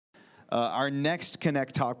Our next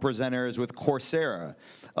Connect Talk presenter is with Coursera,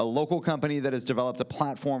 a local company that has developed a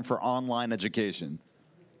platform for online education.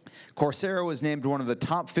 Coursera was named one of the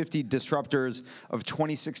top 50 disruptors of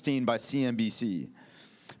 2016 by CNBC.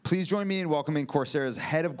 Please join me in welcoming Coursera's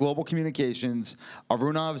Head of Global Communications,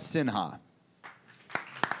 Arunav Sinha.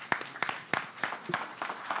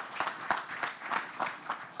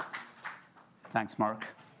 Thanks, Mark.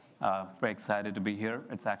 Very excited to be here.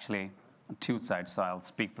 It's actually on two sides, so I'll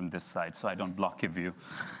speak from this side so I don't block your view,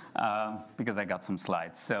 because I got some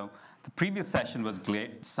slides. So the previous session was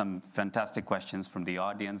great, some fantastic questions from the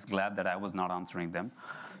audience. Glad that I was not answering them.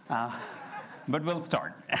 But we'll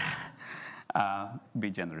start. Be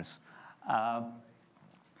generous.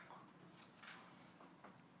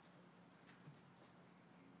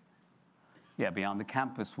 Yeah, beyond the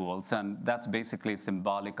campus walls, and that's basically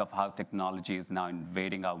symbolic of how technology is now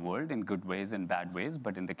invading our world in good ways and bad ways.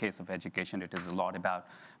 But in the case of education, it is a lot about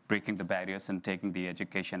breaking the barriers and taking the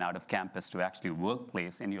education out of campus to actually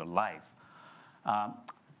workplace in your life.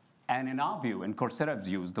 And in our view, in Coursera's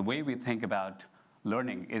views, the way we think about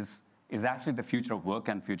learning is actually the future of work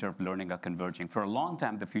and future of learning are converging. For a long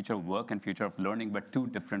time, the future of work and future of learning were two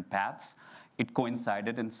different paths. It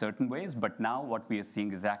coincided in certain ways, but now what we are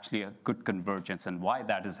seeing is actually a good convergence, and why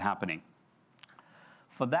that is happening.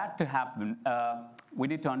 For that to happen, we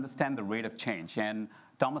need to understand the rate of change. And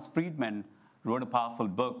Thomas Friedman wrote a powerful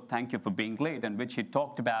book, Thank You for Being Late, in which he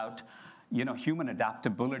talked about human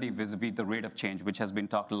adaptability vis-a-vis the rate of change, which has been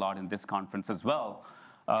talked a lot in this conference as well,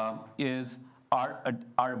 is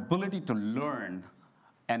our ability to learn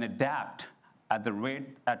and adapt at the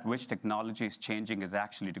rate at which technology is changing is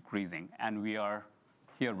actually decreasing, and we are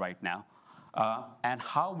here right now. And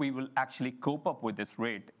how we will actually cope up with this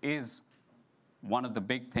rate is one of the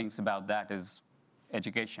big things about that is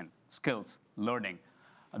education, skills, learning.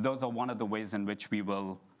 Those are one of the ways in which we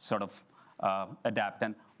will sort of adapt.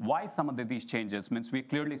 And why some of these changes means we're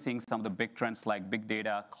clearly seeing some of the big trends like big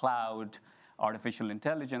data, cloud, artificial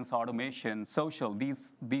intelligence, automation, social.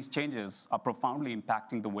 These changes are profoundly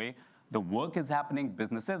impacting the way the work is happening,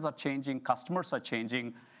 businesses are changing, customers are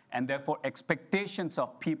changing, and therefore expectations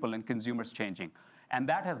of people and consumers changing. And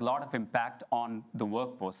that has a lot of impact on the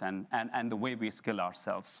workforce and the way we skill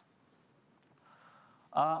ourselves.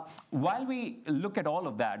 While we look at all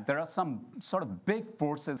of that, there are some sort of big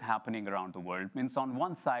forces happening around the world. Means on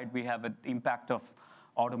one side, we have an impact of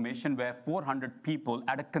automation where 400 people,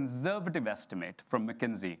 at a conservative estimate from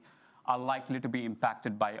McKinsey, are likely to be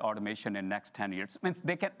impacted by automation in the next 10 years. It means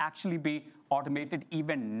they can actually be automated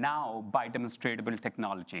even now by demonstrable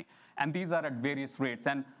technology. And these are at various rates,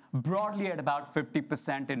 and broadly at about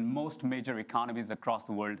 50% in most major economies across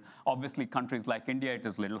the world. Obviously, countries like India, it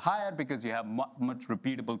is a little higher because you have much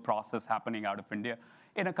repeatable process happening out of India.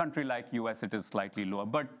 In a country like US, it is slightly lower,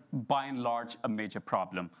 but by and large, a major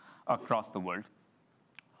problem across the world.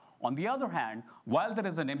 On the other hand, while there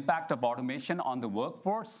is an impact of automation on the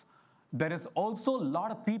workforce, there is also a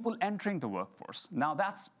lot of people entering the workforce. Now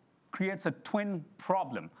that creates a twin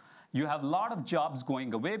problem. You have a lot of jobs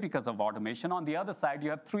going away because of automation. On the other side, you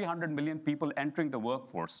have 300 million people entering the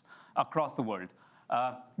workforce across the world.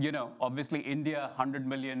 Obviously India, 100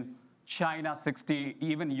 million, China, 60,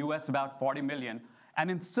 even US, about 40 million.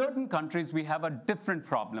 And in certain countries, we have a different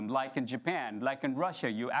problem, like in Japan, like in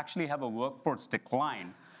Russia, you actually have a workforce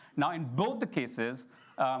decline. Now, in both the cases,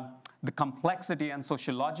 the complexity and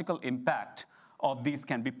sociological impact of these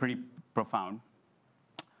can be pretty profound.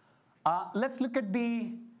 Let's look at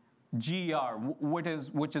the GER,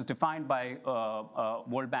 which is defined by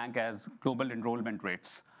World Bank as global enrollment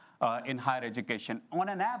rates in higher education. On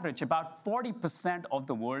an average, about 40% of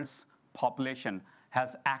the world's population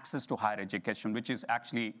has access to higher education, which is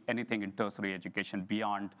actually anything in tertiary education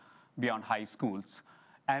beyond high schools.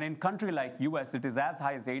 And in a country like US, it is as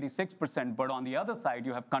high as 86%, but on the other side,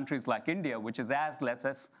 you have countries like India, which is as less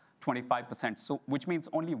as 25%, so, which means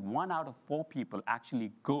only 1 out of 4 people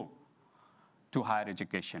actually go to higher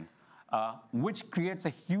education, which creates a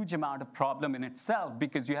huge amount of problem in itself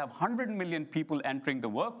because you have 100 million people entering the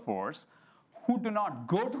workforce who do not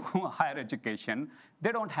go to higher education.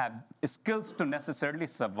 They don't have skills to necessarily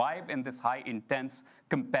survive in this high, intense,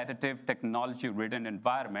 competitive, technology-ridden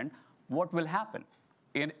environment. What will happen?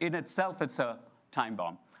 In itself, it's a time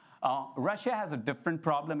bomb. Russia has a different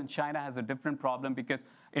problem, and China has a different problem because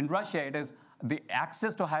in Russia, it is the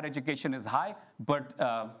access to higher education is high, but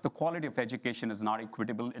the quality of education is not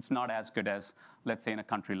equitable. It's not as good as, let's say, in a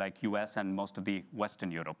country like US and most of the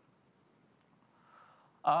Western Europe.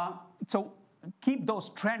 So keep those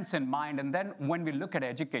trends in mind, and then when we look at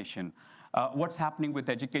education, what's happening with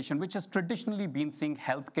education, which has traditionally been seeing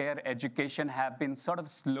healthcare, education have been sort of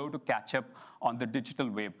slow to catch up on the digital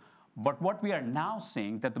wave. But what we are now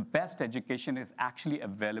seeing, that the best education is actually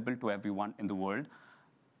available to everyone in the world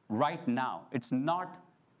right now. It's not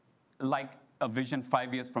like a vision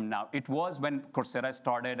 5 years from now. It was when Coursera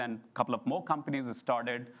started and a couple of more companies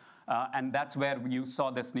started, and that's where you saw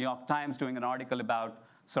this New York Times doing an article about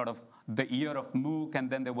sort of the year of MOOC, and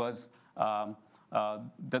then there was the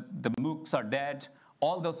MOOCs are dead.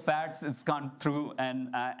 All those fads, it's gone through,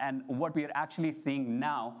 and what we are actually seeing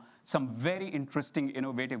now, some very interesting,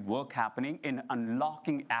 innovative work happening in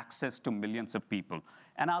unlocking access to millions of people.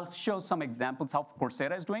 And I'll show some examples how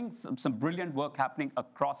Coursera is doing some brilliant work happening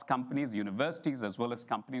across companies, universities, as well as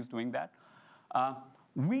companies doing that.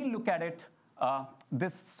 We look at it,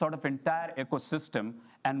 this sort of entire ecosystem,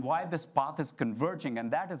 and why this path is converging,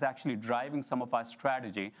 and that is actually driving some of our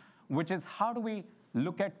strategy, which is how do we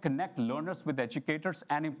look at connect learners with educators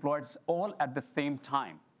and employers all at the same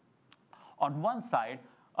time. On one side,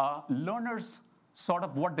 learners sort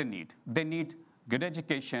of what they need. They need good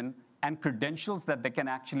education and credentials that they can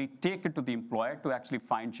actually take it to the employer to actually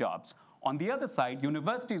find jobs. On the other side,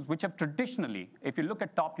 universities, which have traditionally, if you look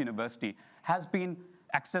at top university, has been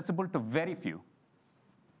accessible to very few,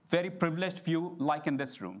 very privileged few, like in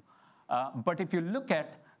this room. But if you look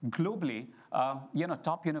at globally,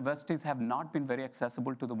 top universities have not been very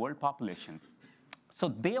accessible to the world population. So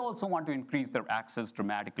they also want to increase their access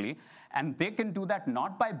dramatically, and they can do that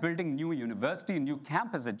not by building new university, new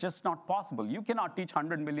campus. It's just not possible. You cannot teach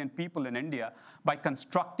 100 million people in India by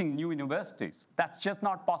constructing new universities. That's just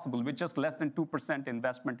not possible with just less than 2%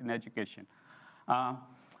 investment in education.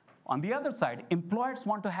 On the other side, employers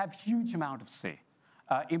want to have huge amount of say.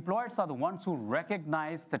 Employers are the ones who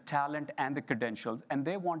recognize the talent and the credentials, and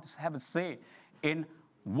they want to have a say in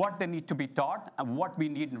what they need to be taught and what we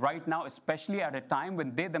need right now, especially at a time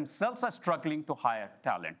when they themselves are struggling to hire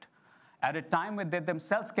talent. At a time when they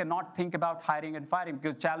themselves cannot think about hiring and firing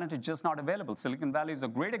because talent is just not available. Silicon Valley is a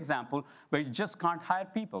great example where you just can't hire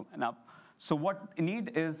people. So what we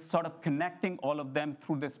need is sort of connecting all of them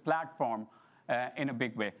through this platform in a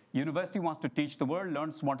big way. University wants to teach the world,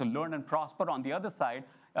 learners want to learn and prosper. On the other side,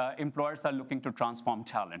 employers are looking to transform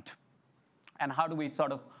talent. And how do we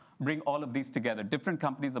sort of bring all of these together? Different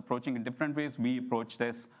companies approaching in different ways. We approach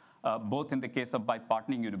this both in the case of by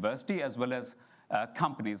partnering university as well as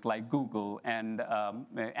companies like Google and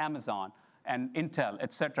Amazon and Intel,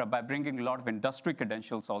 et cetera, by bringing a lot of industry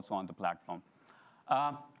credentials also on the platform.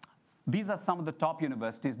 These are some of the top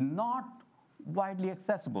universities, not widely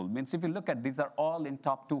accessible. Means if you look at these are all in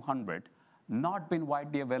top 200, not been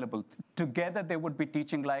widely available. Together they would be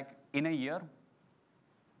teaching like in a year,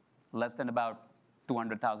 less than about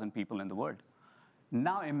 200,000 people in the world.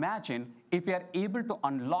 Now imagine if we are able to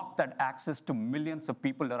unlock that access to millions of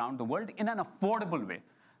people around the world in an affordable way.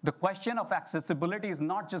 The question of accessibility is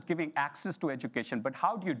not just giving access to education, but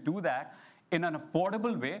how do you do that in an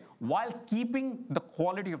affordable way while keeping the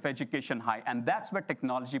quality of education high? And that's where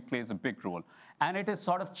technology plays a big role. And it is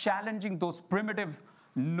sort of challenging those primitive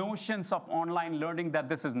notions of online learning that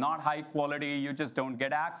this is not high quality, you just don't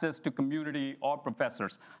get access to community or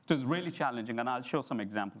professors. It is really challenging, and I'll show some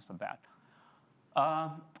examples of that.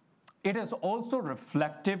 It is also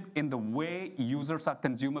reflective in the way users or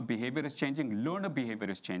consumer behavior is changing, learner behavior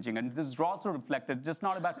is changing, and this is also reflected, just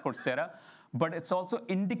not about Coursera, but it's also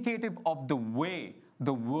indicative of the way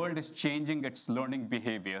the world is changing its learning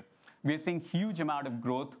behavior. We're seeing huge amount of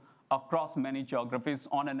growth across many geographies,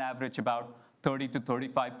 on an average about 30 to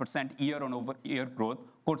 35% year-on-year growth.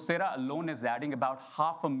 Coursera alone is adding about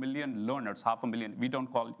 500,000 learners, 500,000, we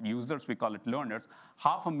don't call it users, we call it learners,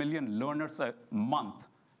 500,000 learners a month,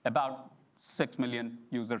 about 6 million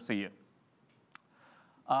users a year.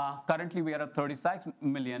 Currently we are at 36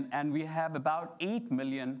 million, and we have about 8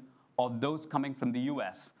 million of those coming from the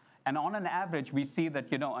US. And on an average, we see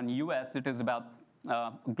that, on US, it is about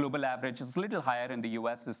global average is a little higher. In the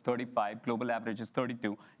US is 35, global average is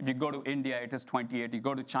 32. If you go to India, it is 28. You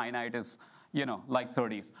go to China, it is, like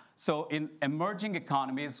 30s. So in emerging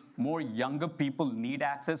economies, more younger people need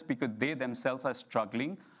access because they themselves are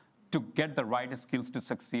struggling to get the right skills to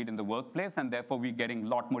succeed in the workplace, and therefore we're getting a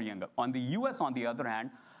lot more younger. On the US, on the other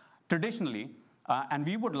hand, traditionally, and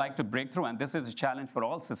we would like to break through, and this is a challenge for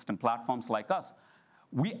all system platforms like us,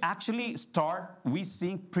 we actually we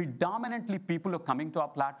seeing predominantly people who are coming to our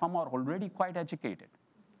platform are already quite educated.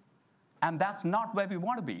 And that's not where we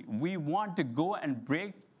want to be. We want to go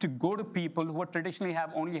to people who traditionally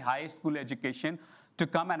have only high school education to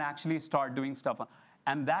come and actually start doing stuff.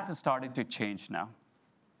 And that is starting to change now.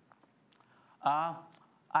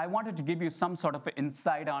 I wanted to give you some sort of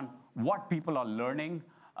insight on what people are learning,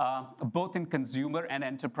 both in consumer and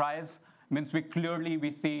enterprise. Means we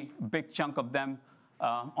see a big chunk of them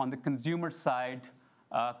on the consumer side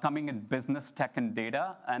coming in business, tech, and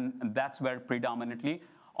data, and that's where predominantly.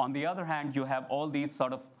 On the other hand, you have all these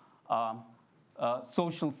sort of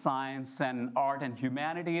social science and art and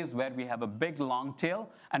humanities where we have a big long tail,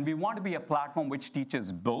 and we want to be a platform which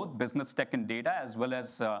teaches both business, tech, and data as well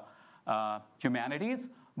as humanities,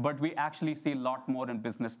 but we actually see a lot more in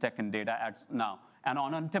business, tech, and data now. And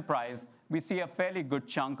on enterprise, we see a fairly good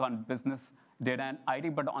chunk on business, data, and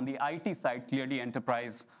IT, but on the IT side, clearly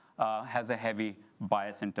enterprise has a heavy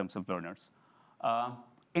bias in terms of learners.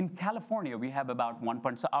 In California, we have about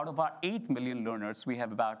so out of our 8 million learners, we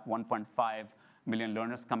have about 1.5 million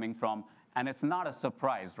learners coming from, and it's not a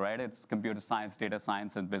surprise, right? It's computer science, data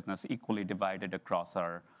science, and business equally divided across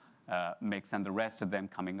our mix, and the rest of them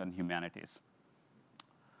coming on humanities.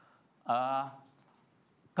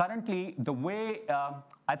 Currently, the way,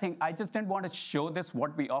 I think I just didn't want to show this,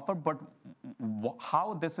 what we offer, but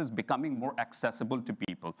how this is becoming more accessible to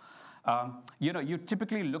people. You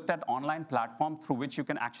typically looked at online platform through which you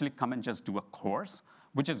can actually come and just do a course,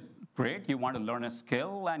 which is great. You want to learn a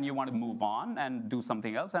skill, and you want to move on and do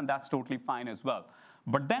something else, and that's totally fine as well.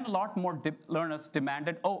 But then a lot more learners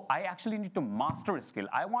demanded, oh, I actually need to master a skill.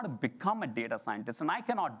 I want to become a data scientist, and I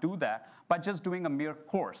cannot do that by just doing a mere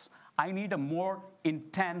course. I need a more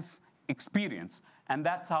intense experience. And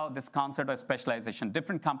that's how this concept of specialization,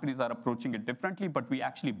 different companies are approaching it differently, but we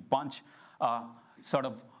actually bunch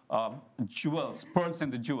jewels, pearls in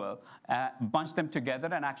the jewel, bunch them together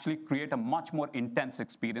and actually create a much more intense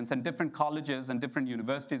experience. And different colleges and different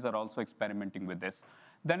universities are also experimenting with this.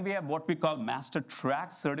 Then we have what we call master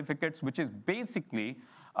track certificates, which is basically,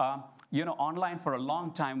 online for a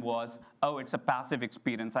long time was, oh, it's a passive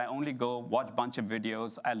experience. I only go watch a bunch of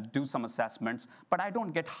videos, I'll do some assessments, but I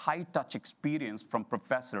don't get high-touch experience from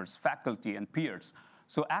professors, faculty, and peers.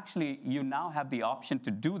 So actually, you now have the option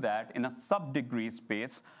to do that in a sub-degree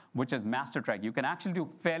space, which is master track. You can actually do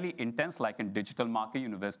fairly intense, like in digital marketing,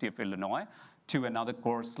 University of Illinois, to another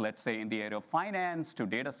course, let's say in the area of finance, to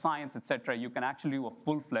data science, et cetera. You can actually do a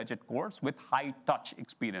full-fledged course with high-touch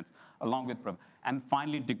experience, along with, and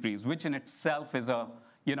finally, degrees, which in itself is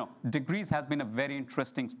degrees has been a very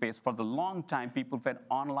interesting space. For the long time, people felt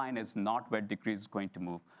online is not where degrees is going to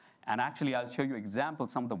move. And actually, I'll show you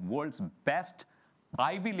examples. Some of the world's best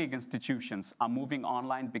Ivy League institutions are moving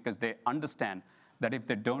online because they understand that if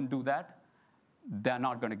they don't do that, they're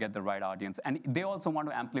not going to get the right audience. And they also want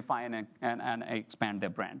to amplify and expand their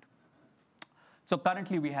brand. So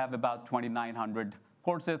currently, we have about 2,900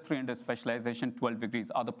 courses, 300 specialization, 12 degrees,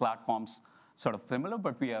 other platforms sort of similar,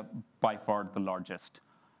 but we are by far the largest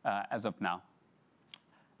as of now.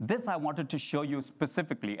 This I wanted to show you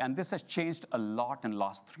specifically, and this has changed a lot in the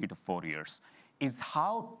last 3 to 4 years, is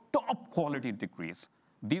how top quality degrees,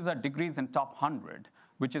 these are degrees in top 100,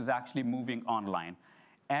 which is actually moving online.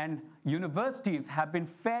 And universities have been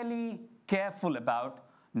fairly careful about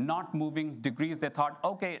not moving degrees. They thought,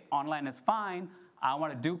 okay, online is fine. I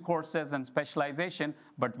want to do courses and specialization.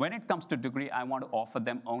 But when it comes to degree, I want to offer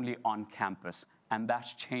them only on campus. And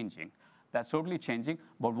that's changing. That's totally changing.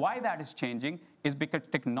 But why that is changing is because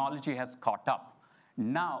technology has caught up.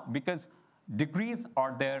 Now, because degrees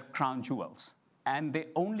are their crown jewels. And they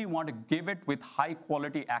only want to give it with high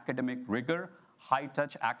quality academic rigor, high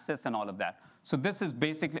touch access, and all of that. So this is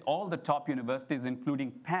basically all the top universities,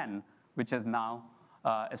 including Penn, which has now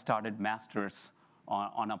started masters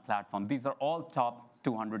on our platform. These are all top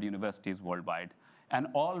 200 universities worldwide, and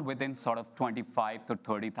all within sort of 25 to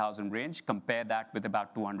 30,000 range. Compare that with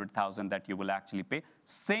about 200,000 that you will actually pay.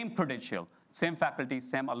 Same credential, same faculty,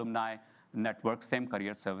 same alumni network, same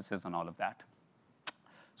career services, and all of that.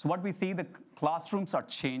 So what we see, the classrooms are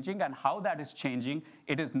changing, and how that is changing,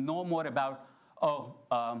 it is no more about,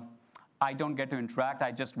 I don't get to interact,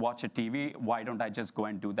 I just watch a TV, why don't I just go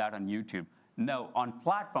and do that on YouTube? No, on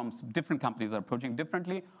platforms, different companies are approaching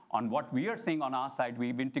differently. On what we are seeing on our side,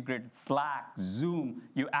 we've integrated Slack, Zoom.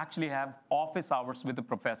 You actually have office hours with the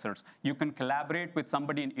professors. You can collaborate with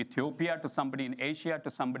somebody in Ethiopia, to somebody in Asia,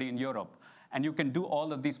 to somebody in Europe. And you can do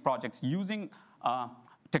all of these projects using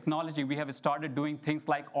technology. We have started doing things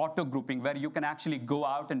like auto grouping, where you can actually go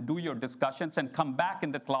out and do your discussions and come back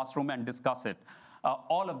in the classroom and discuss it.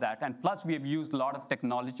 All of that. And plus, we have used a lot of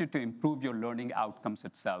technology to improve your learning outcomes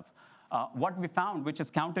itself. What we found, which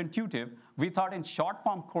is counterintuitive, we thought in short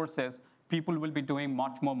form courses, people will be doing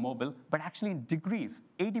much more mobile, but actually in degrees,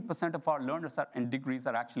 80% of our learners in degrees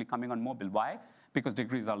are actually coming on mobile. Why? Because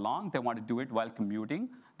degrees are long, they want to do it while commuting,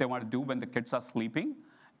 they want to do when the kids are sleeping,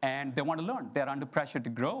 and they want to learn. They're under pressure to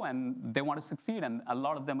grow, and they want to succeed, and a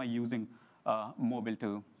lot of them are using mobile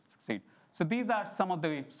to succeed. So these are some of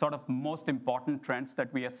the sort of most important trends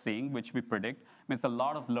that we are seeing, which we predict. Means a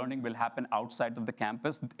lot of learning will happen outside of the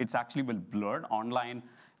campus. It's actually will blur online,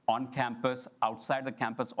 on campus, outside the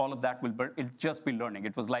campus. All of that will blur. It'll just be learning.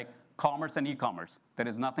 It was like commerce and e-commerce. There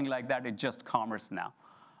is nothing like that. It's just commerce now.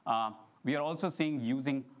 We are also seeing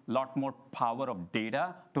using a lot more power of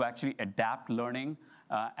data to actually adapt learning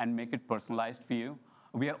and make it personalized for you.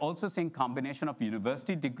 We are also seeing combination of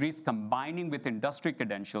university degrees combining with industry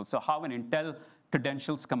credentials. So how an Intel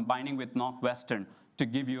credentials combining with Northwestern to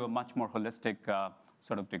give you a much more holistic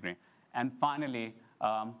sort of degree. And finally,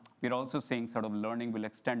 we're also seeing sort of learning will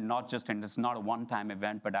extend not just in, it's not a one-time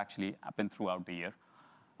event, but actually happen throughout the year.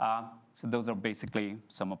 So those are basically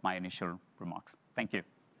some of my initial remarks. Thank you.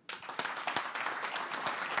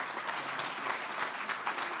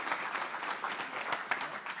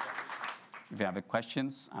 If you have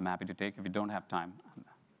questions, I'm happy to take. If you don't have time,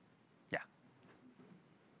 yeah.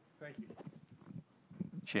 Thank you.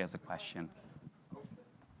 She has a question.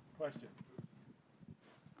 Question.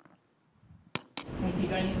 Thank you.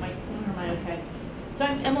 Do I need a microphone or am I okay? So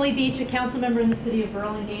I'm Emily Beach, a council member in the city of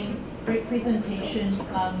Burlingame. Great presentation.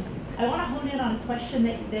 I want to hone in on a question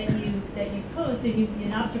that you posed, and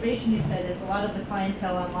an observation you said is a lot of the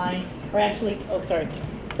clientele online are actually,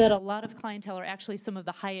 that a lot of clientele are actually some of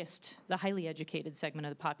the highly educated segment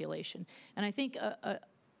of the population. And I think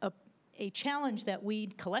a challenge that we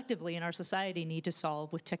collectively in our society need to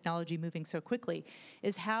solve with technology moving so quickly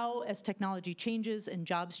is how, as technology changes and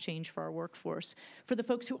jobs change for our workforce, for the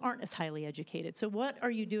folks who aren't as highly educated. So what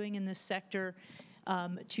are you doing in this sector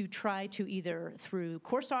to try to either through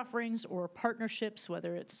course offerings or partnerships,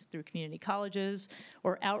 whether it's through community colleges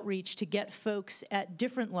or outreach, to get folks at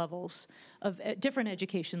different levels at different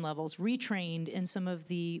education levels retrained in some of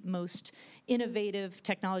the most innovative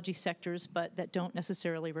technology sectors, but that don't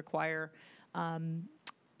necessarily require,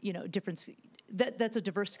 that's a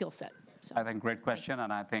diverse skill set. So. I think great question,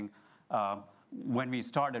 and I think when we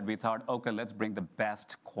started, we thought, okay, let's bring the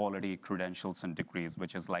best quality credentials and degrees,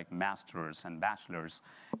 which is like masters and bachelors,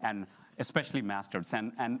 and especially masters.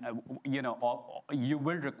 And you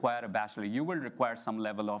will require a bachelor. You will require some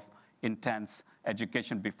level of intense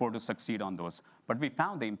education before to succeed on those. But we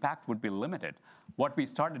found the impact would be limited. What we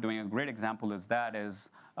started doing, a great example is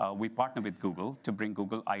we partnered with Google to bring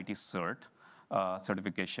Google IT Cert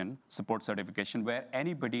support certification, where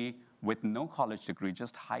anybody with no college degree,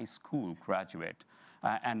 just high school graduate,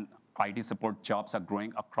 and IT support jobs are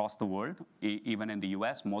growing across the world. Even in the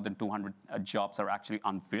US, more than 200 jobs are actually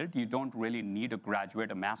unfilled. You don't really need a graduate,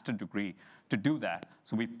 a master's degree to do that.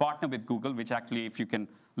 So we partner with Google, which actually, if you can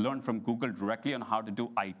learn from Google directly on how to do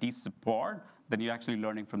IT support, then you're actually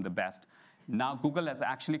learning from the best. Now, Google has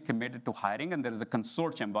actually committed to hiring, and there is a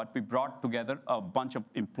consortium, but we brought together a bunch of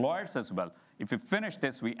employers as well. If you finish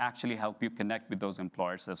this, we actually help you connect with those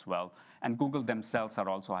employers as well. And Google themselves are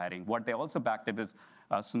also hiring. What they also backed up is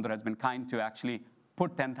Sundar has been kind to actually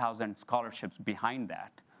put 10,000 scholarships behind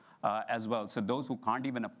that as well. So those who can't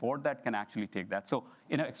even afford that can actually take that. So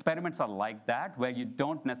experiments are like that, where you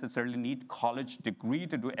don't necessarily need college degree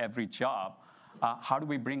to do every job. How do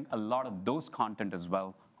we bring a lot of those content as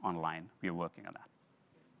well online? We are working on that.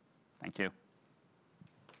 Thank you.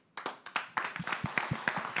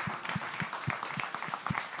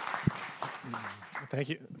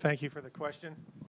 Thank you for the question.